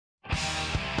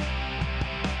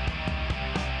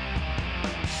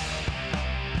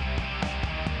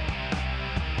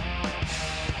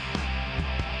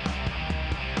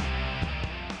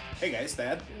Hey guys,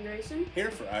 Thad And Grayson.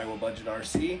 here for Iowa Budget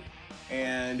RC,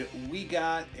 and we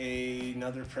got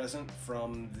another present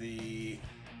from the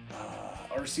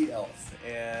RC Elf.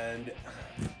 And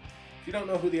if you don't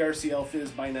know who the RC Elf is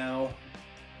by now,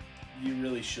 you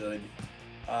really should.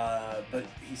 But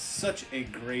he's such a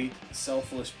great,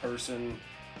 selfless person.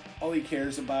 All he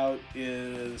cares about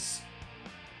is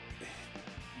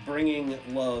bringing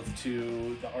love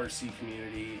to the RC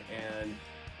community and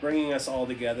bringing us all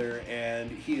together, and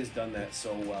he has done that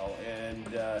so well, and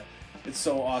it's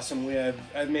so awesome.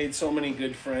 I've made so many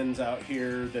good friends out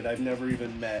here that I've never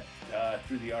even met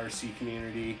through the RC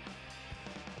community,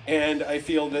 and I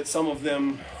feel that some of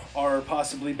them are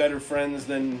possibly better friends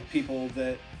than people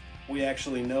that we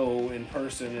actually know in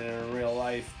person and in real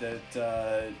life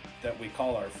that we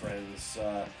call our friends.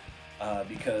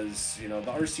 Because the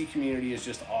RC community is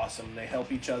just awesome. They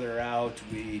help each other out.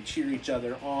 We cheer each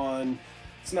other on.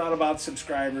 It's not about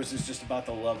subscribers. It's just about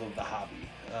the love of the hobby.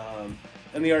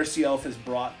 And the RC Elf has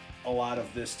brought a lot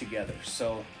of this together.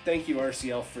 So thank you,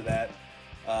 RC Elf, for that.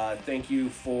 Thank you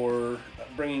for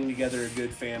bringing together a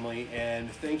good family, and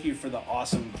thank you for the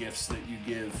awesome gifts that you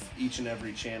give each and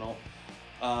every channel.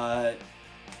 That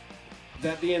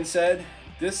being said,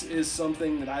 this is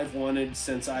something that I've wanted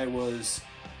since I was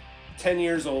 10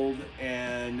 years old,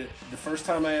 and the first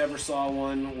time I ever saw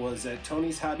one was at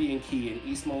Tony's Hobby and Key in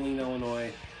East Moline,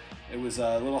 Illinois. It was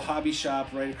a little hobby shop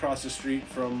right across the street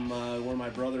from where my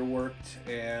brother worked,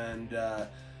 and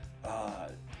I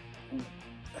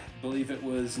believe it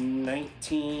was I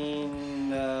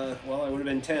would have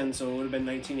been 10, so it would have been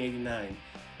 1989.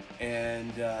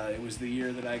 And it was the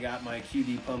year that I got my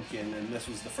QD Pumpkin, and this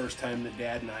was the first time that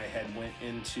Dad and I had went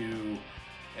into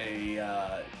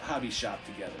a hobby shop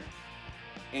together.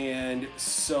 And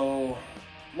so,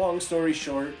 long story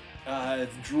short, I've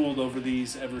drooled over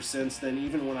these ever since then.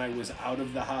 Even when I was out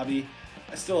of the hobby,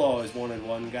 I still always wanted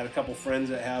one. Got a couple friends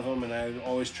that have them, and I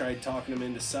always tried talking them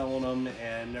into selling them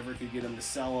and never could get them to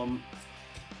sell them.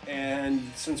 And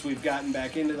since we've gotten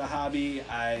back into the hobby,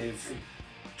 I've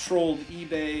trolled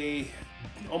eBay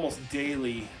almost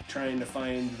daily trying to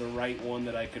find the right one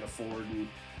that I could afford. And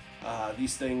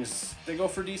these things, they go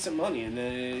for decent money, and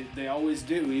they always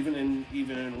do, even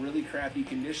in really crappy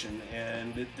condition,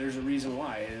 and there's a reason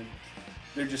why.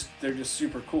 They're just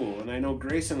super cool. And I know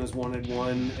Grayson has wanted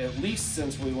one at least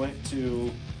since we went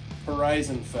to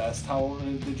Horizon Fest. How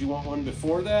did you want one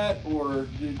before that, or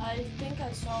I think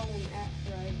I saw one at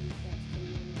Horizon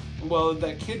Fest. Well,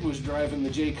 that kid was driving the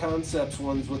J Concepts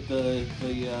ones with the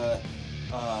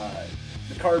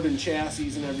carbon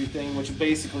chassis and everything, which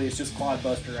basically is just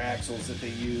Clodbuster axles that they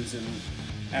use in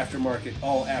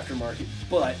all aftermarket,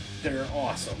 but they're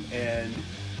awesome. And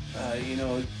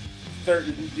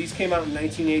these came out in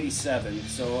 1987,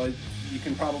 so you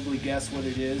can probably guess what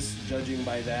it is judging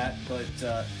by that.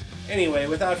 But anyway,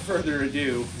 without further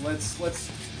ado,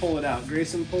 let's pull it out.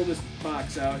 Grayson, pull this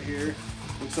box out here.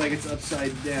 Looks like it's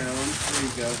upside down. There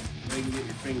you go. Now you can get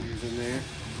your fingers in there.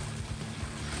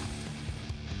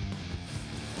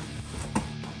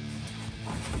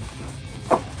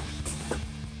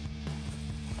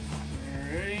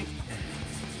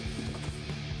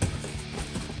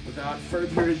 Without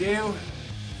further ado,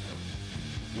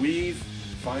 we've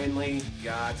finally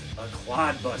got a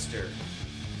Clodbuster.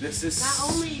 This is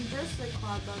not only just a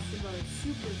Clodbuster, but a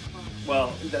Super Clodbuster.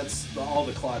 Well, that's all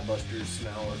the Clodbusters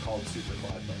now are called Super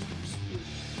Clodbusters.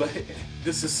 But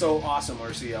this is so awesome,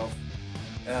 RC Elf.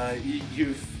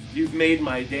 You've made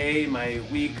my day, my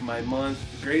week, my month.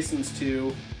 Grayson's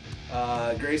too.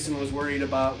 Grayson was worried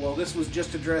about, well, this was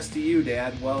just addressed to you,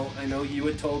 Dad. Well, I know you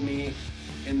had told me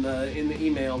in the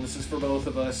email this is for both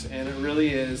of us, and it really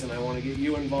is, and I want to get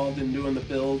you involved in doing the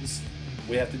builds.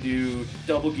 We have to do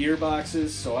double gearboxes,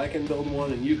 so I can build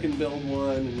one and you can build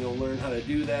one, and you'll learn how to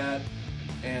do that,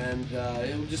 and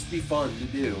it'll just be fun to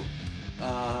do.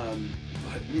 But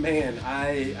man,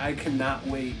 I cannot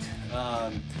wait.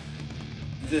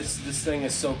 This thing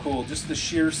is so cool. Just the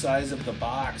sheer size of the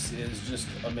box is just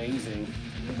amazing.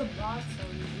 But the box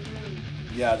art is really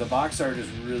cool. Yeah, the box art is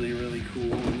really, really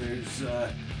cool. And there's,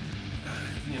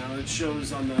 it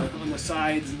shows on the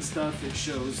sides and stuff. It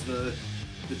shows the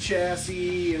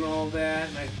chassis and all that.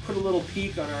 And I put a little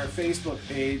peek on our Facebook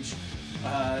page.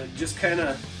 Just kind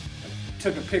of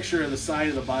took a picture of the side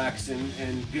of the box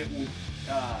and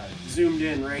zoomed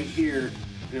in right here.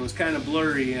 And it was kind of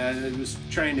blurry. It was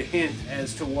trying to hint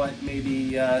as to what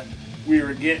maybe we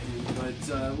were getting.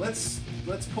 But let's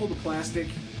pull the plastic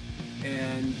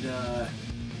and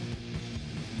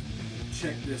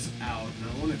check this out.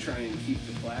 And I want to try and keep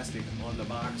the plastic on the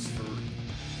box for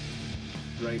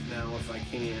right now if I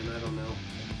can. I don't know.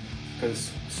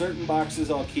 because certain boxes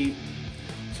I'll keep,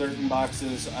 certain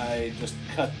boxes I just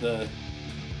cut the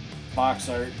box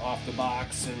art off the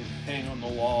box and hang on the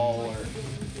wall or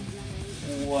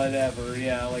whatever.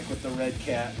 Yeah, like with the red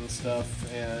cat and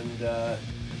stuff. And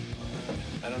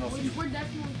I don't know if you... We're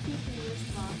definitely keeping this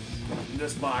box.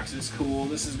 This box is cool.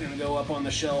 This is going to go up on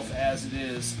the shelf as it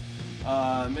is.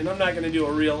 And I'm not going to do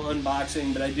a real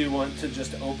unboxing, but I do want to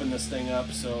just open this thing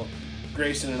up so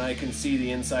Grayson and I can see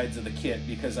the insides of the kit,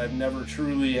 because I've never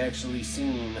truly actually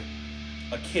seen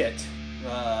a kit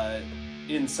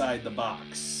inside the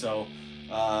box. So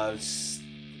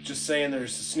just saying,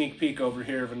 there's a sneak peek over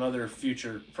here of another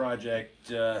future project.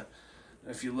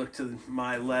 If you look to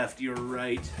my left, you're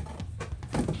right.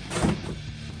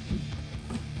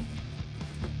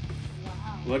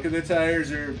 Wow. Look at the tires,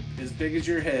 they're as big as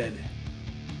your head.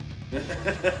 Do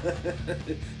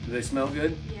they smell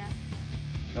good? Yeah.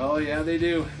 Oh yeah, they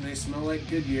do. They smell like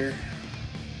Goodyear.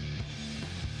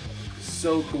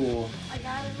 So cool. I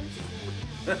got it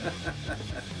originally.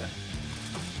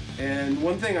 And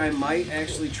one thing I might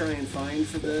actually try and find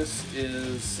for this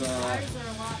is Tires are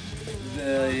a lot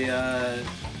bigger.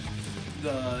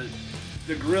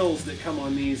 the grills that come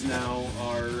on these now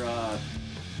are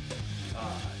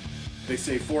they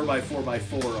say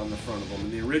 4x4x4 on the front of them,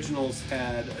 and the originals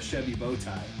had a Chevy bow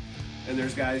tie. And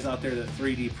there's guys out there that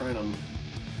 3D print them.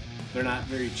 They're not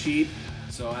very cheap,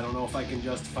 so I don't know if I can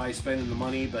justify spending the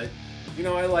money, but you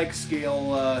know, I like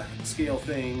scale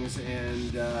things.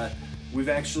 And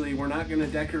we're not going to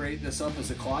decorate this up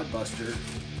as a clodbuster.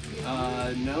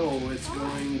 No, it's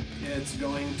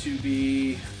going to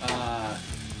be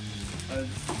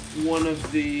one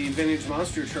of the vintage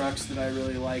monster trucks that I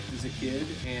really liked as a kid,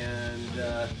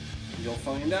 and you'll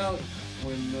find out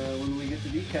when we get the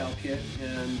decal kit.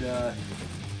 And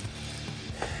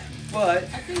but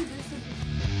I think this would be...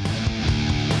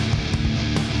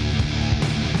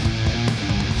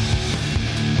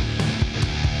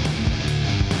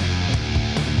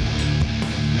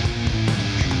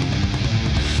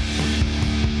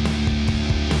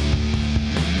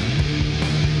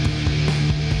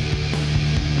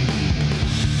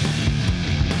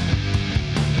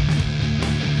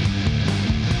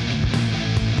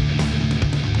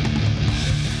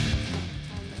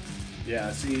 yeah,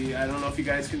 see, I don't know if you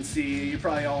guys can see, you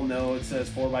probably all know it says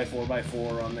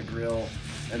 4x4x4 on the grill,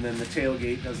 and then the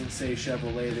tailgate doesn't say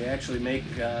Chevrolet. They actually make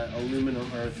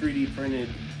aluminum or 3D printed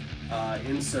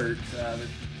insert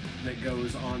that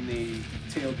goes on the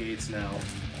tailgates now.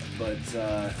 But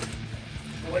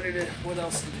what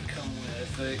else did it come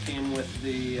with? It came with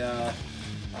the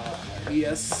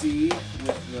ESC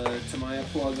with the Tamiya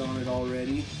plug on it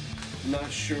already. I'm not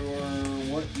sure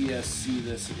what ESC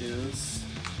this is.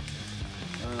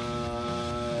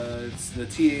 It's the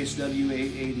THW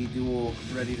 880 dual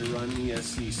ready to run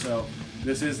ESC. So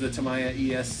this is the Tamiya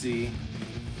ESC.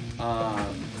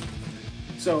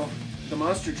 So the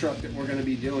monster truck that we're going to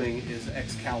be doing is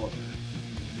Excalibur,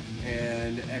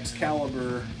 and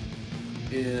Excalibur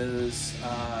was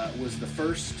the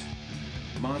first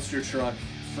monster truck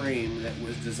frame that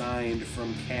was designed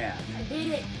from CAD. I did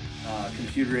it.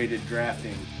 Computer-aided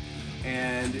drafting.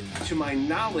 And to my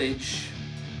knowledge,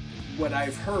 what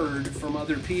I've heard from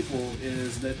other people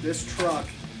is that this truck,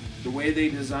 the way they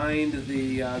designed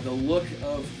the look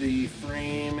of the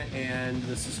frame and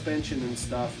the suspension and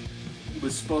stuff,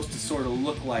 was supposed to sort of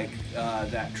look like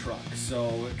that truck.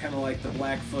 So kind of like the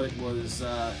Blackfoot was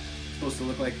supposed to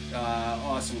look like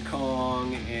Awesome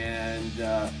Kong, and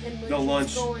the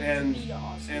lunch and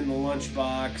the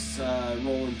Lunchbox,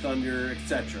 Rolling Thunder,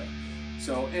 etc.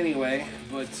 So anyway,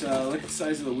 but look at the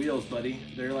size of the wheels, buddy.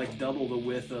 They're like double the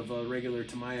width of a regular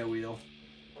Tamiya wheel.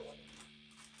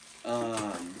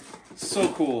 So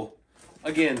cool.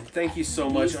 Again, thank you so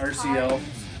much, RCL. Tires,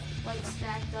 like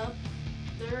stacked up,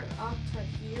 they're up to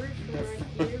here, right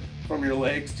here. From your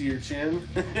legs to your chin.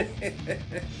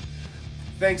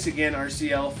 Thanks again,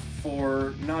 RCL,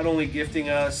 for not only giving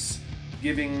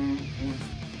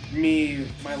me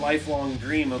my lifelong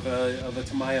dream of a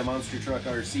Tamiya monster truck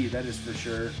RC, that is for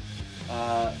sure,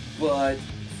 but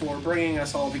for bringing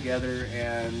us all together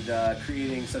and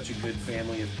creating such a good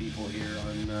family of people here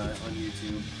on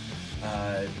YouTube.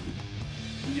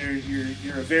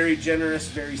 You're a very generous,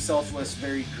 very selfless,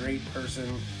 very great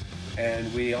person,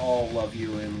 and we all love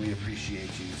you and we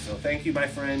appreciate you. So thank you, my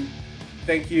friend.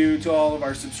 Thank you to all of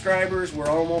our subscribers. We're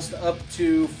almost up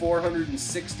to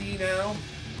 460 now.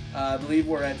 I believe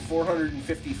we're at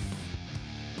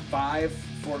 455,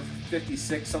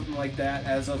 456, something like that,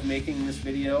 as of making this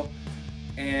video.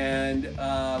 And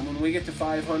when we get to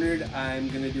 500, I'm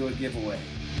going to do a giveaway.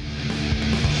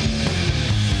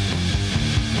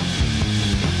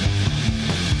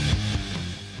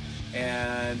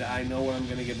 and I know what I'm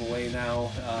going to give away now,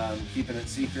 keeping it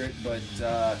secret, but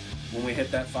when we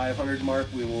hit that 500 mark,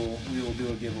 we will do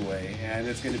a giveaway, and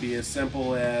it's going to be as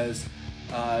simple as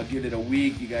give it a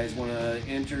week. You guys want to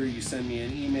enter, you send me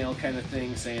an email kind of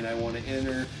thing saying I want to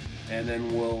enter, and then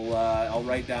I'll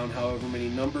write down however many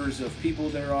numbers of people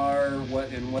there are,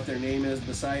 what their name is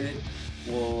beside it.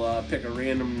 We'll pick a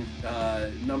random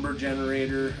number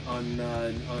generator on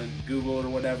Google or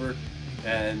whatever,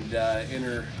 and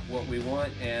enter what we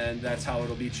want, and that's how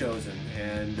it'll be chosen.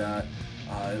 And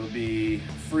it'll be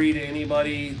free to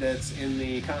anybody that's in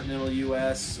the continental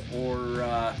U.S.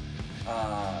 or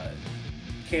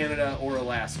Canada or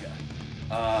Alaska.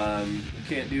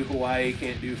 Can't do Hawaii,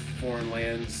 can't do foreign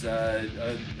lands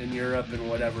in Europe and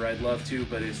whatever. I'd love to,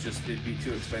 but it'd be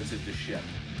too expensive to ship.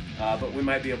 But we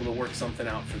might be able to work something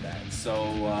out for that.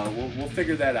 So we'll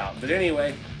figure that out. But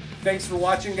anyway, thanks for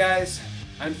watching, guys.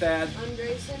 I'm Thad. I'm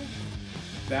Grayson.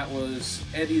 That was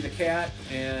Eddie the cat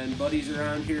and buddies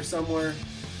around here somewhere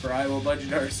for Iowa Budget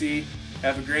RC.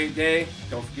 Have a great day.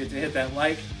 Don't forget to hit that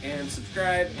like and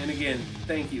subscribe. And again,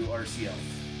 thank you, RCL.